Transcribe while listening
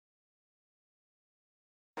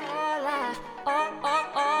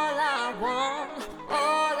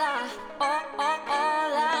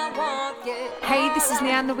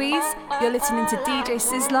Leanne Louise. You're listening to DJ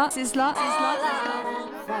Sizzla.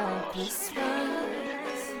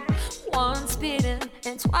 Once bitten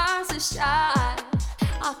and twice as shy.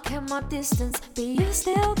 I kept my distance, but you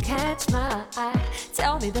still catch my eye.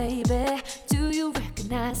 Tell me, baby, do you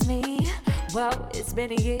recognize me? Well, it's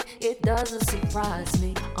been a year, it doesn't surprise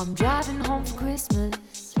me. I'm driving home for Christmas,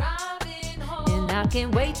 and I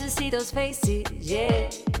can't wait to see those faces, yeah.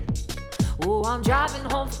 Oh, I'm driving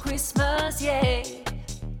home for Christmas, yeah,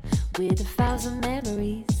 with 1,000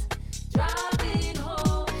 memories. Driving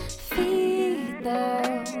home, feed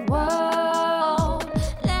the world,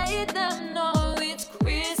 let them know it's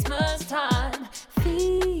Christmas time.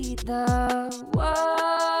 Feed the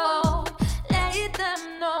world, let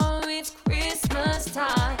them know it's Christmas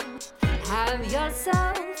time. Have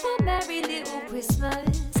yourself a merry little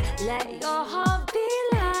Christmas. Let your heart be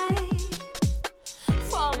light.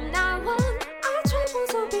 From now on, our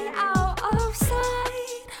troubles will be out of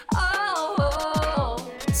sight. Oh,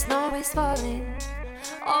 snow is falling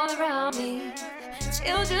all around me.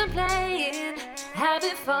 Children playing,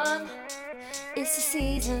 having fun. It's the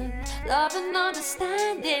season, love and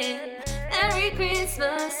understanding. Merry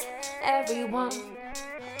Christmas, everyone.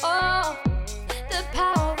 Oh, the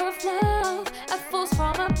power of love, a force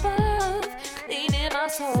from above, cleaning my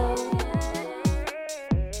soul.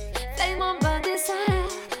 Flame on burn desire,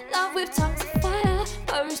 love with tongues of fire.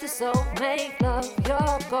 Purge the soul, make love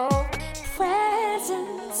your goal.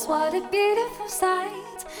 Presents, what a beautiful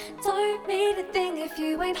sight. Don't mean a thing if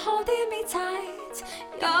you ain't holding me tight.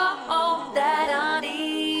 You're all that I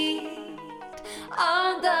need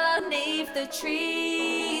underneath the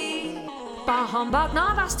tree. Bah humbug,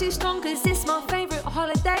 nah, that's too strong, cause this my favourite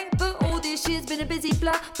holiday. But all this year's been a busy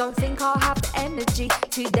blur. Don't think I'll have the energy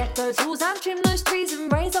to deck those walls and trim those trees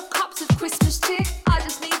and raise up cups of Christmas cheer. I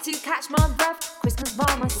just need to catch my breath. Christmas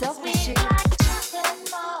by myself this year. Sweet like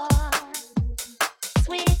chocolate more.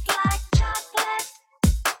 Sweet like chocolate.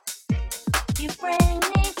 You bring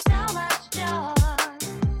me so much joy.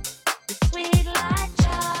 Sweet like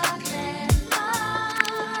chocolate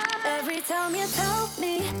more. Every time you tell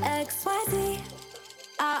me XYZ,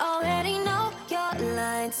 I already know you're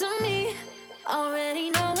lying to me. Already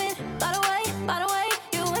know it. By the way,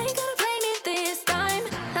 you ain't gonna play me this time.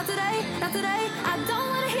 Not today, not today. I don't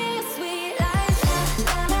wanna hear your sweet lies.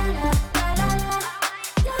 La la la la la la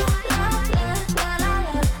la la la la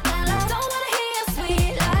la la. Don't wanna hear your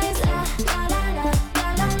sweet lies. La la la la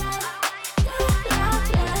la la la la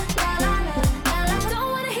la la. Don't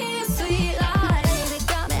wanna hear your sweet lies. Baby,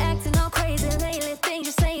 got me acting all crazy lately. Things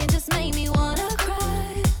you're saying just made me wanna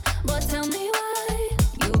cry. But tell me why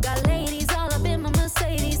you got ladies all up in my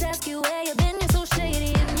Mercedes.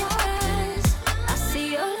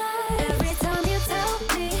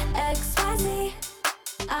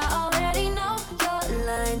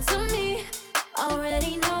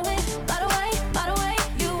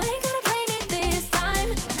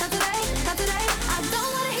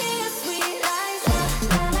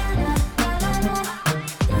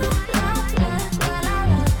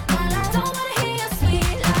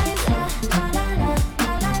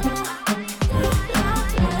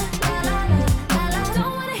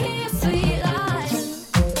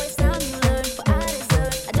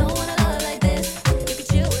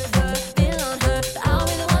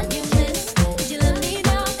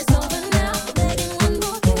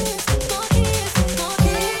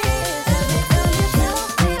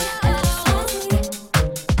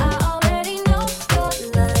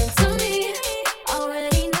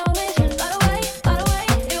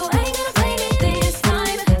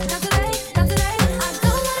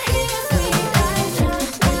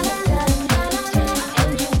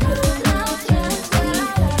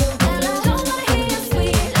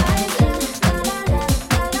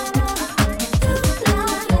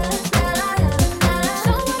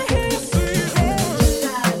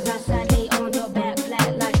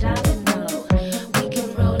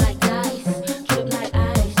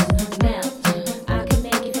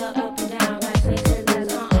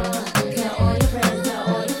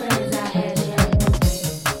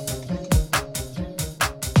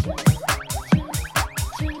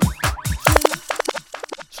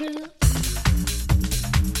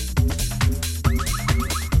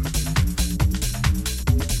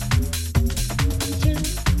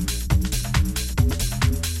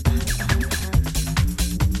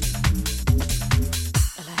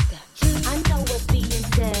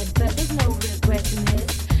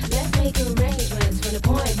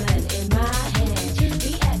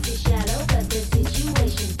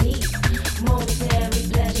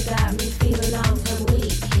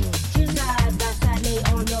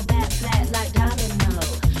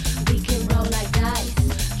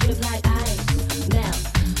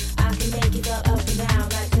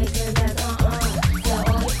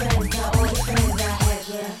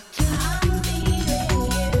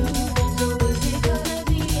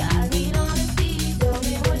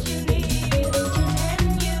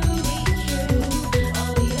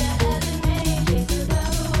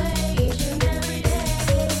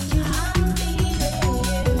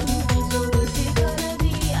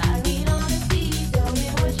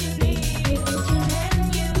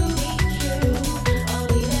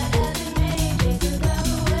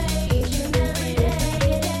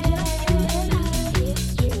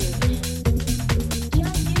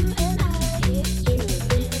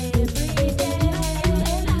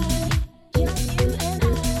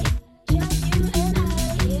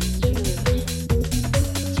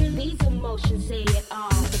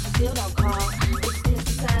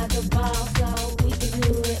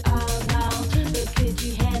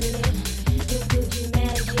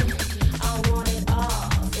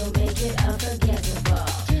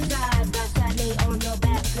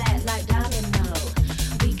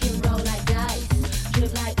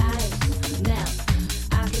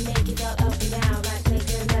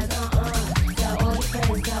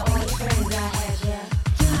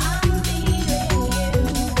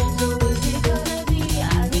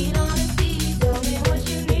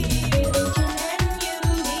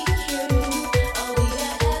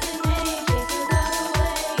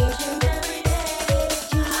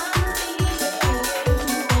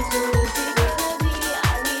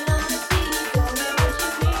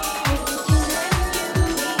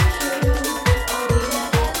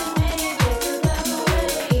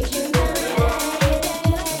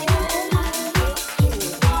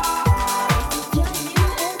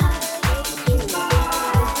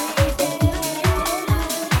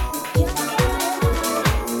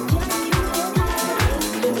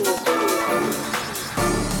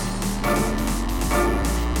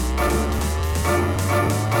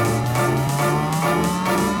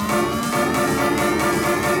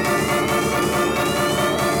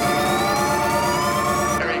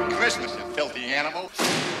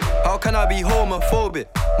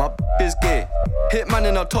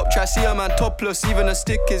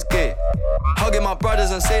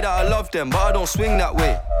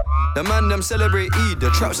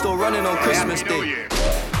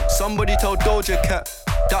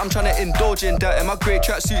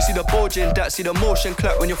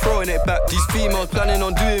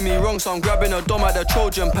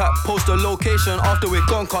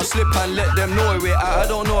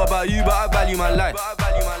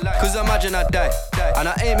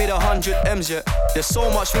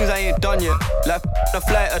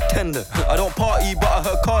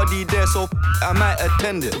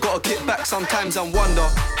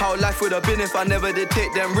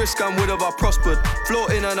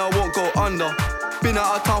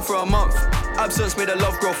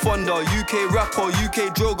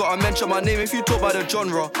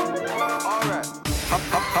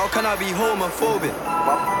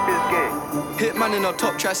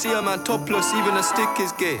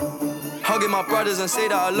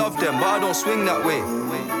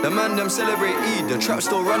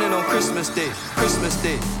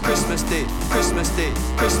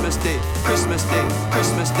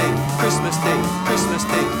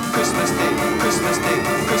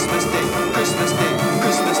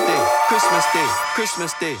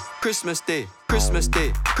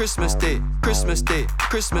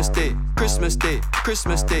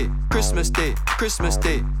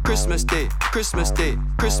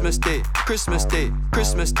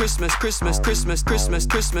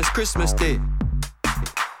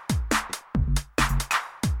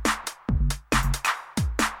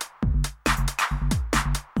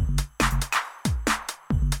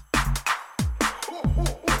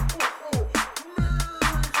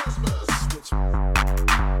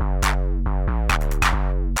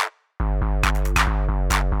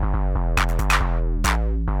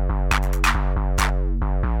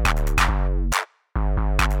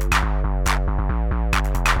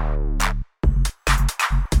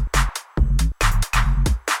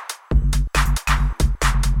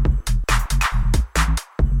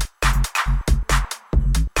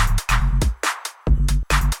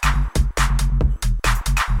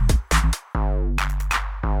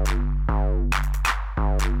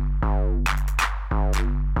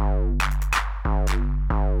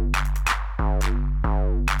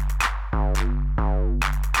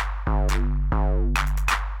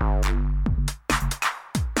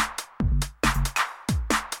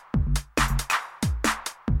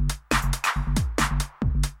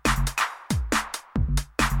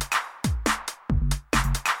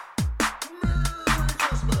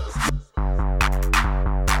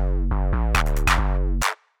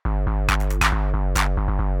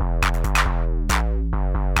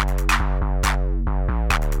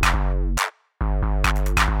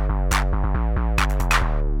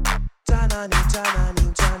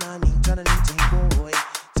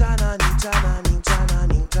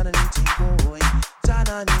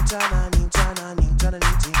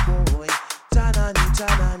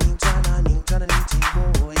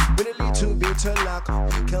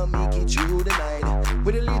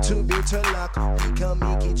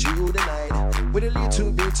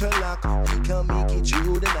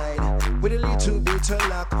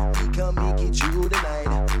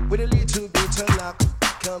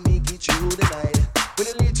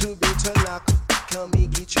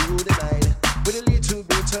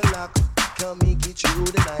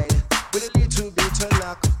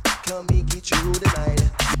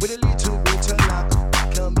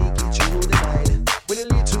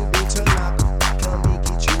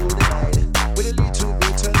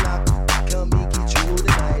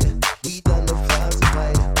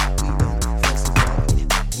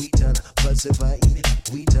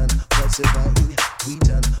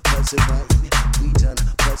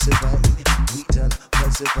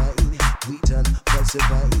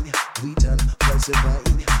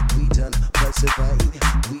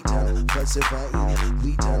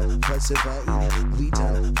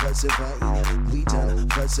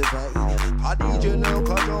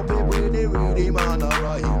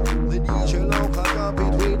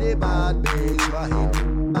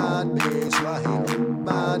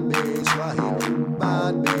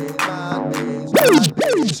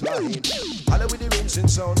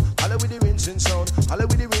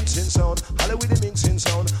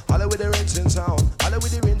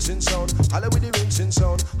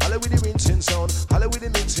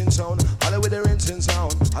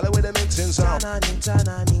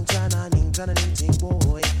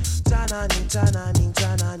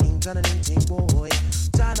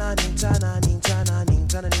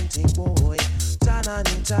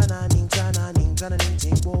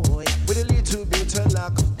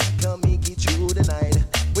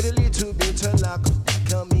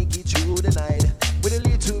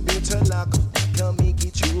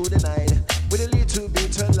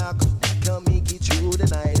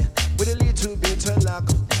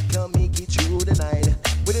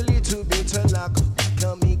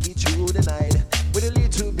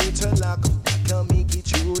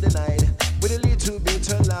 it you tonight. With a little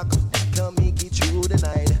bit of luck, we can make it you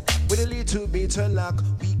tonight. With a little bit of luck,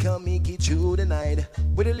 we can make it you tonight.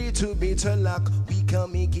 With a little bit of luck, we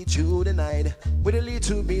can make it you tonight. With a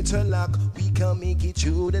little bit of luck, we can make it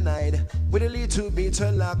you tonight. With a little bit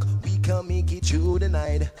of luck, we can make it you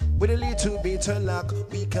tonight. With a little bit of luck,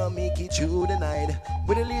 we can make it you tonight.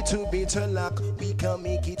 With a little bit of luck, we can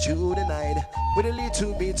make it you tonight. With a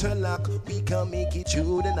little bit of luck, we can make it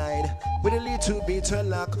you tonight. With a little bit of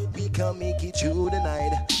luck, we can make it you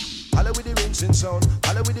tonight. Holla with the rinsing sound,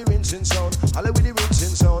 holla with the rinsing sound, holla with the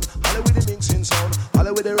rinsing sound, holla with the rinsing sound,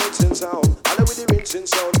 holla with the rinsing sound, holla with the rinsing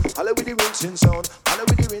sound, holla with the rinsing sound, holla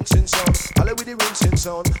with the rinsing sound, holla with the rinsing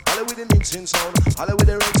sound, holla with the rinsing sound, holla with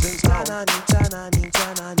the rinsing sound.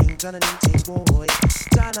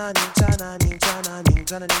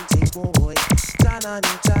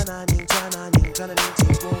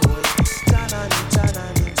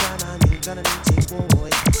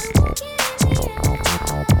 Boy.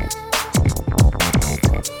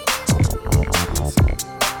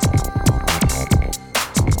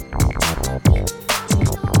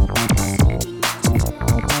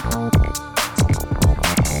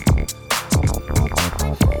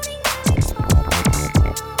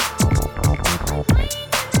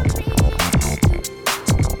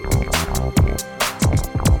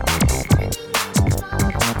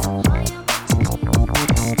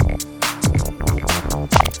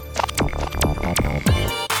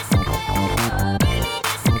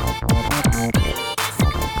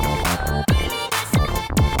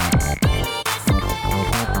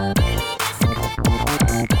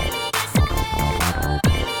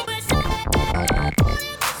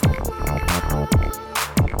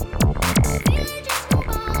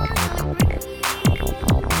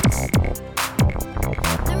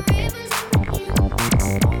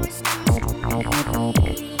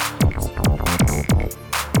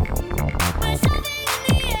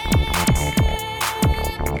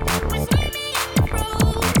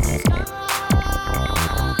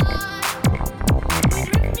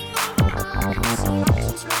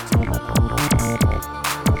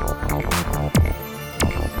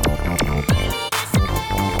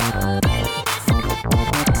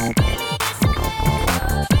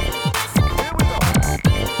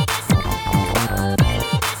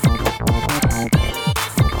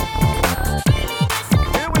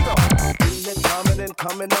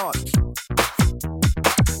 Coming on.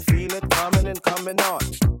 Feel it coming and coming on.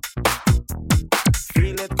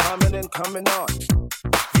 Feel it coming and coming on.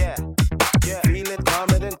 Yeah, yeah. Feel it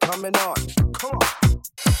coming and coming on. Come on.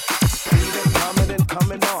 Feel it coming and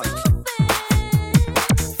coming on.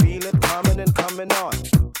 Feel it coming and coming on.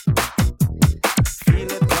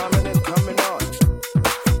 Feel it coming and coming on.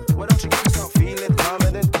 Why don't you get yourself? Feel it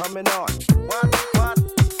coming and coming on. What?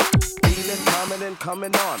 Feel it coming and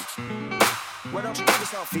coming on. Why don't you give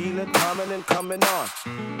yourself? Feel it coming and coming on.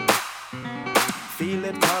 Feel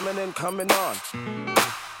it coming and coming on.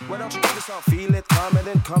 Why don't you give yourself? Feel it coming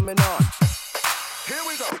and coming on. Here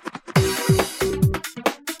we go.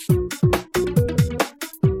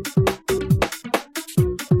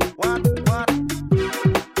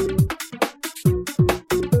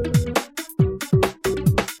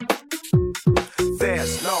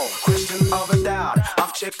 There's no question of a doubt.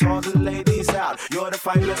 I've checked all the ladies out. You're the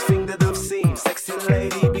finest thing that I've seen. Sexy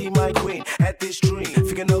lady, be my queen. Had this dream,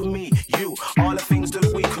 thinking of me, you. All the things that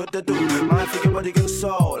we could do. Mind, figure, body, and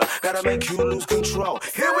soul. Gotta make you lose control.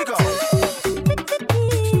 Here we go.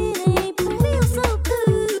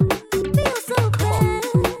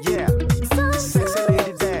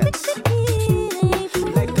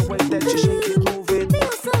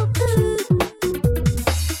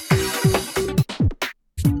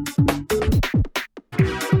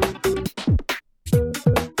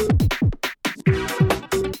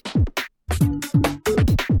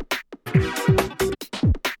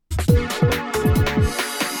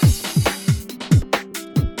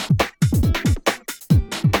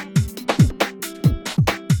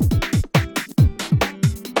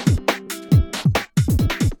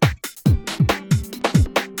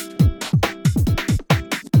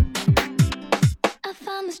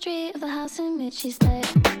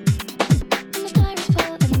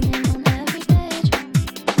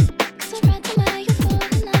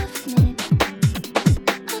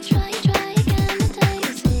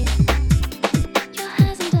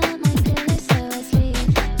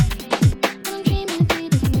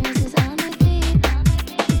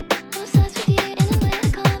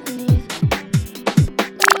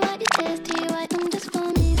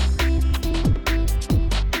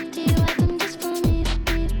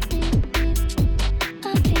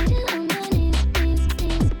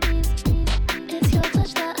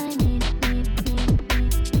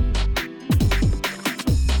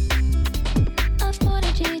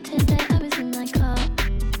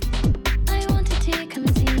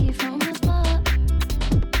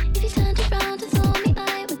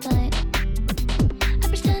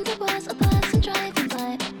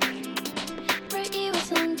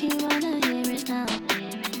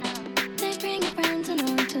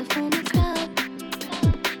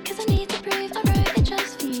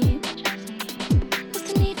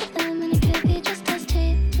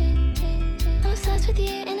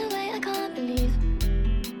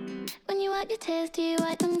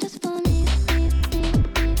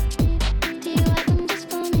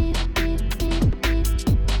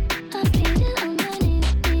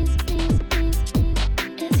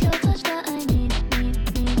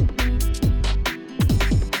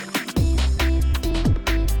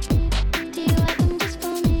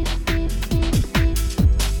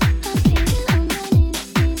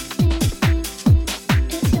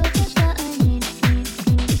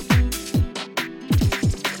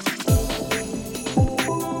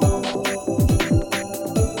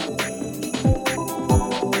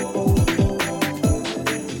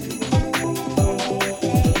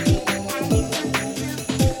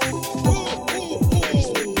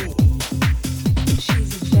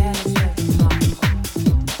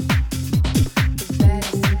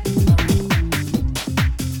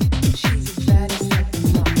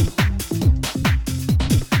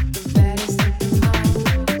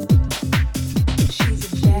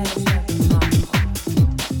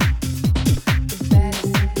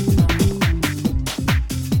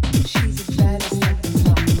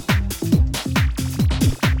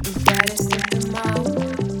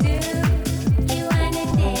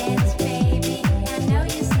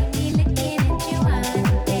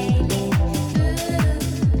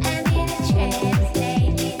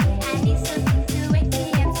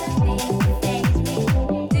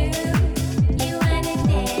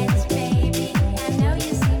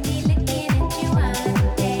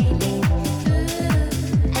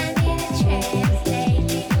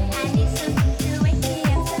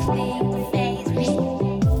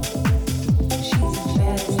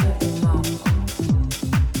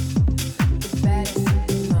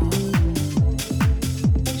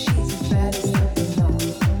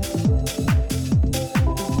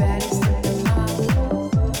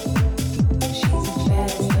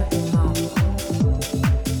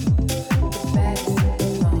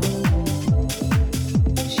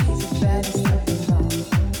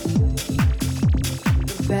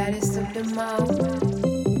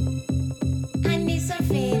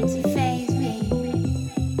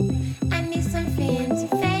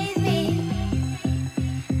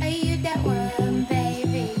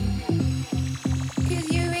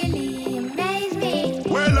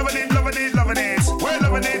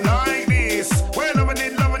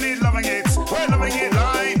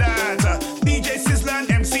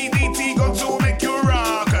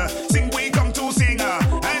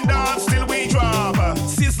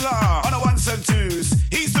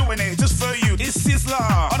 doing it just for you. It's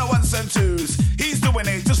Sizzla on the ones and twos. He's doing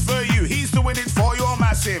it just for you. He's doing it for your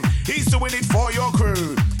massive. He's doing it for your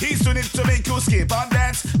crew. He's doing it to make you skip and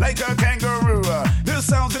dance like a kangaroo. The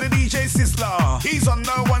sounds of the DJ Sizzla. He's on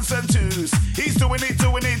the ones and twos. He's doing it,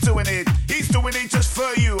 doing it, doing it. He's doing it just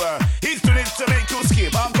for you. He's doing it to make you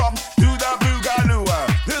skip and come do the boogaloo.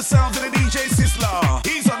 The sounds of the DJ Sizzla.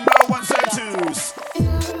 He's on the ones and twos.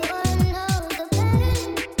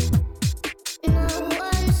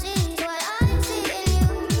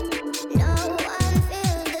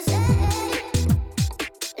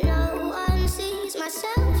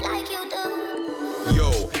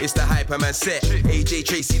 It's the Hyperman set. AJ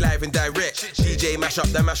Tracy live and direct. DJ mash up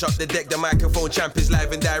the deck. The microphone champ is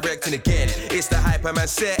live and direct. And again, it's the Hyperman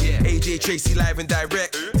set. AJ Tracy live and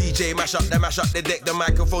direct. DJ mash up the deck. The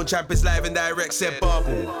microphone champ is live and direct. Said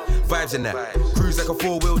Bubble. Vibes in that. Cruise like a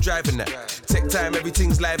 4-wheel drive in that. Tech time,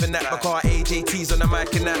 everything's live in that. My car AJT's on the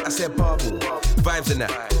mic and that. I said Bubble. Vibes in that.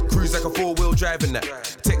 Cruise like a 4-wheel drive in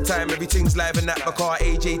that. Tech time, everything's live in that. My car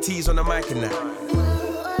AJT's on the mic and that.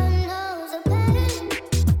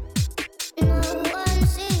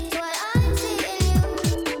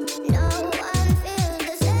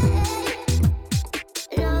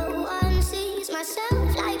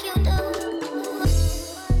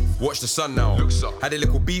 Watch the sun now. Had a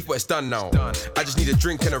little beef, but it's done now. I just need a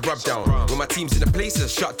drink and a rub down. When my team's in the place, it's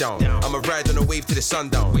a shutdown. I'ma ride on a wave to the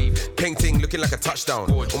sundown. Painting looking like a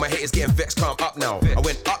touchdown. All my haters getting vexed, calm up now. I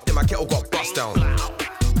went up, then my kettle got bust down.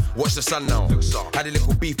 Watch the sun now. Had a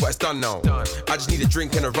little beef, but it's done now. I just need a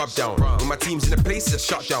drink and a rub down. When my team's in the place, it's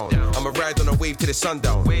a shutdown. I'ma ride on a wave to the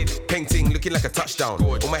sundown. Painting looking like a touchdown.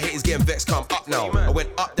 All my haters getting vexed, calm up now. I went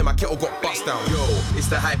up, then my kettle got bust down. Yo, it's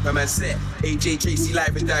the Hyperman set. AJ Tracy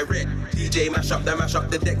live and direct. DJ mash up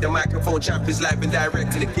the deck. The microphone champ is live and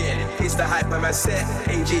direct. And again, it's the Hyperman set.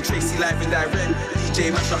 AJ Tracy live and direct.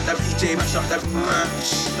 DJ mash up the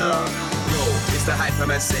Yo, it's the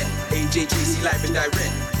Hyperman set. AJ Tracy live and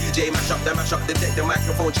direct. DJ mash up the deck. The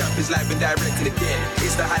microphone champ is live and direct. And again,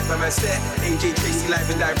 it's the Hyperman set. AJ Tracy live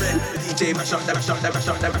and direct. DJ mash up the